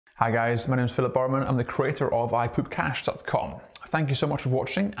Hi guys, my name is Philip Barman. I'm the creator of iPoopCash.com. Thank you so much for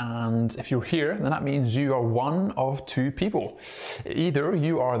watching, and if you're here, then that means you are one of two people. Either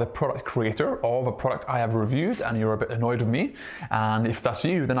you are the product creator of a product I have reviewed and you're a bit annoyed with me, and if that's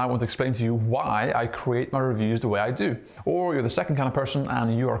you, then I want to explain to you why I create my reviews the way I do. Or you're the second kind of person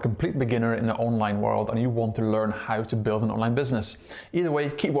and you are a complete beginner in the online world and you want to learn how to build an online business. Either way,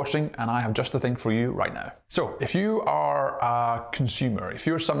 keep watching and I have just the thing for you right now. So if you are a consumer, if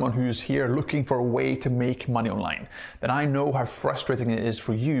you're someone who's here looking for a way to make money online, then I know how frustrating it is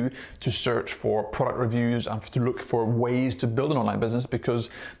for you to search for product reviews and to look for ways to build an online business,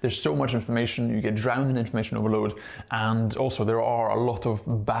 because there's so much information, you get drowned in information overload, and also there are a lot of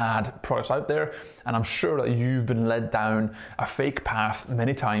bad products out there, and I'm sure that you've been led down a fake path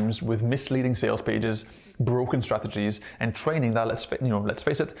many times with misleading sales pages, broken strategies, and training that, let's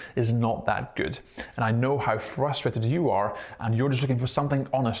face it, is not that good. And I know how frustrated you are, and you're just looking for something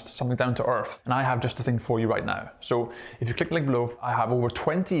honest, something down to earth. And I have just the thing for you right now. So if you click the link below, I have over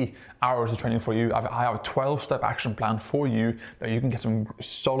 20 hours of training for you. I have a 12-step action plan for you that you can get some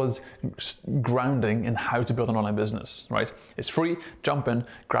solid grounding in how to build an online business, right? It's free, jump in,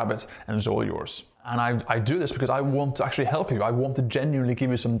 grab it, and it's all yours. And I do this because I want to actually help you. I want to genuinely give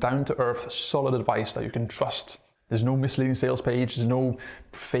you some down-to-earth, solid advice that you can trust. There's no misleading sales page, there's no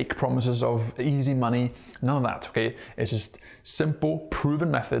fake promises of easy money, none of that, okay? It's just simple, proven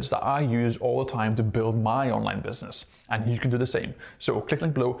methods that I use all the time to build my online business. And you can do the same. So click the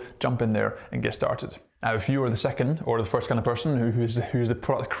link below, jump in there and get started. Now, if you are the second or the first kind of person who's the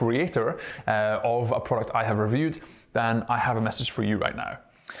product creator of a product I have reviewed, then I have a message for you right now.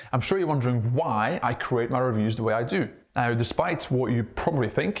 I'm sure you're wondering why I create my reviews the way I do. Now, despite what you probably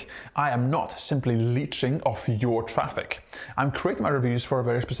think, I am not simply leeching off your traffic. I'm creating my reviews for a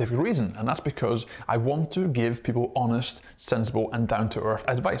very specific reason, and that's because I want to give people honest, sensible, and down-to-earth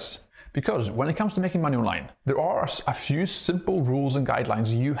advice. Because when it comes to making money online, there are a few simple rules and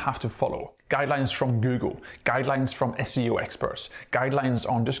guidelines you have to follow. Guidelines from Google, guidelines from SEO experts, guidelines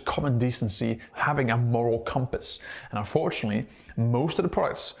on just common decency, having a moral compass. And unfortunately, most of the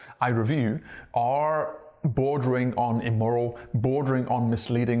products I review are bordering on immoral, bordering on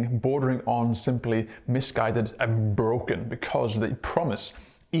misleading, bordering on simply misguided and broken, because they promise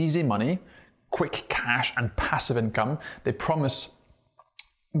easy money, quick cash, and passive income. They promise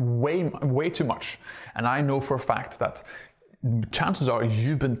way too much. And I know for a fact that chances are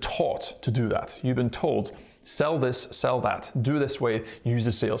you've been taught to do that. You've been told, sell this, sell that, do this way, use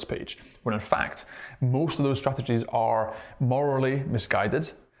the sales page. When in fact, most of those strategies are morally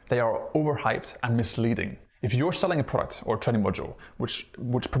misguided. They are overhyped and misleading. If you're selling a product or a training module which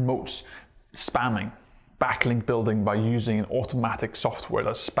promotes spamming, backlink building by using an automatic software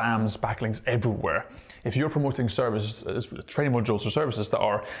that spams backlinks everywhere, if you're promoting services, training modules or services that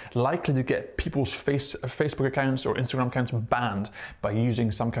are likely to get people's Facebook accounts or Instagram accounts banned by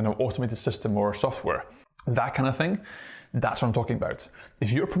using some kind of automated system or software, that kind of thing, that's what I'm talking about.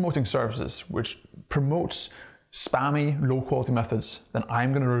 If you're promoting services which promotes spammy, low quality methods, then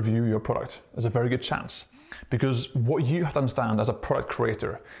I'm going to review your product. There's a very good chance. Because what you have to understand as a product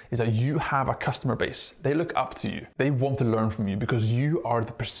creator is that you have a customer base. They look up to you. They want to learn from you because you are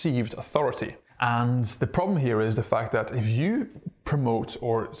the perceived authority. And the problem here is the fact that if you promote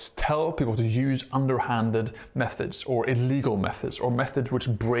or tell people to use underhanded methods or illegal methods or methods which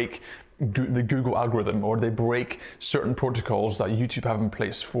break the Google algorithm, or they break certain protocols that YouTube have in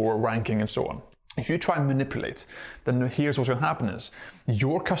place for ranking and so on, if you try and manipulate, then here's what's going to happen is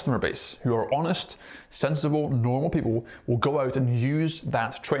your customer base, who are honest, sensible, normal people, will go out and use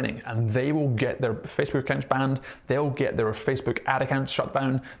that training, and they will get their Facebook accounts banned, they'll get their Facebook ad accounts shut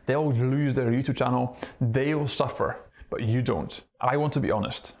down, they'll lose their YouTube channel, they'll suffer, but you don't. I want to be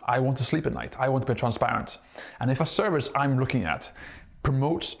honest. I want to sleep at night. I want to be transparent. And if a service I'm looking at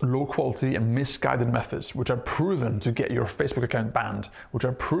promotes low quality and misguided methods which are proven to get your Facebook account banned, which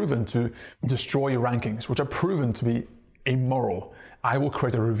are proven to destroy your rankings, which are proven to be immoral, I will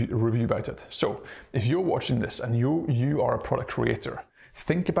create a review about it. So if you're watching this and you are a product creator,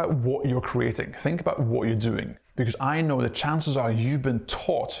 think about what you're creating, think about what you're doing, because I know the chances are you've been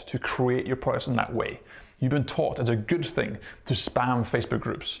taught to create your products in that way. You've been taught it's a good thing to spam Facebook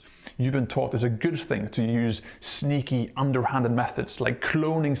groups. You've been taught it's a good thing to use sneaky, underhanded methods like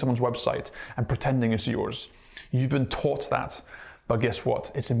cloning someone's website and pretending it's yours. You've been taught that, but guess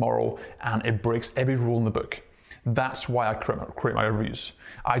what? It's immoral and it breaks every rule in the book. That's why I create my reviews.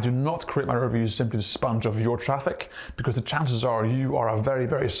 I do not create my reviews simply to sponge off your traffic, because the chances are you are a very,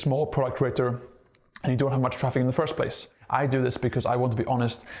 very small product creator and you don't have much traffic in the first place. I do this because I want to be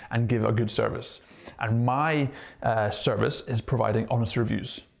honest and give a good service. And my service is providing honest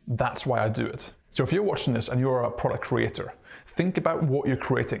reviews. That's why I do it. So if you're watching this and you're a product creator, think about what you're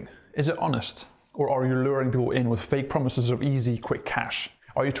creating. Is it honest? Or are you luring people in with fake promises of easy, quick cash?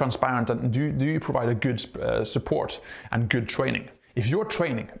 Are you transparent, and do you provide a good support and good training? If your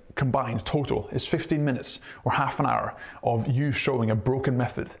training combined total is 15 minutes or half an hour of you showing a broken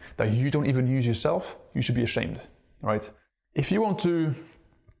method that you don't even use yourself, you should be ashamed, right? If you want to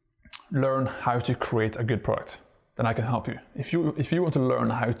learn how to create a good product, then I can help you. If you want to learn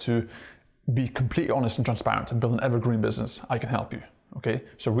how to be completely honest and transparent and build an evergreen business, I can help you, okay?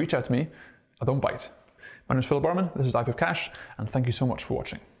 So reach out to me. I don't bite. My name is Philip Barman, this is iPoopCash, and thank you so much for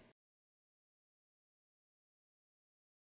watching.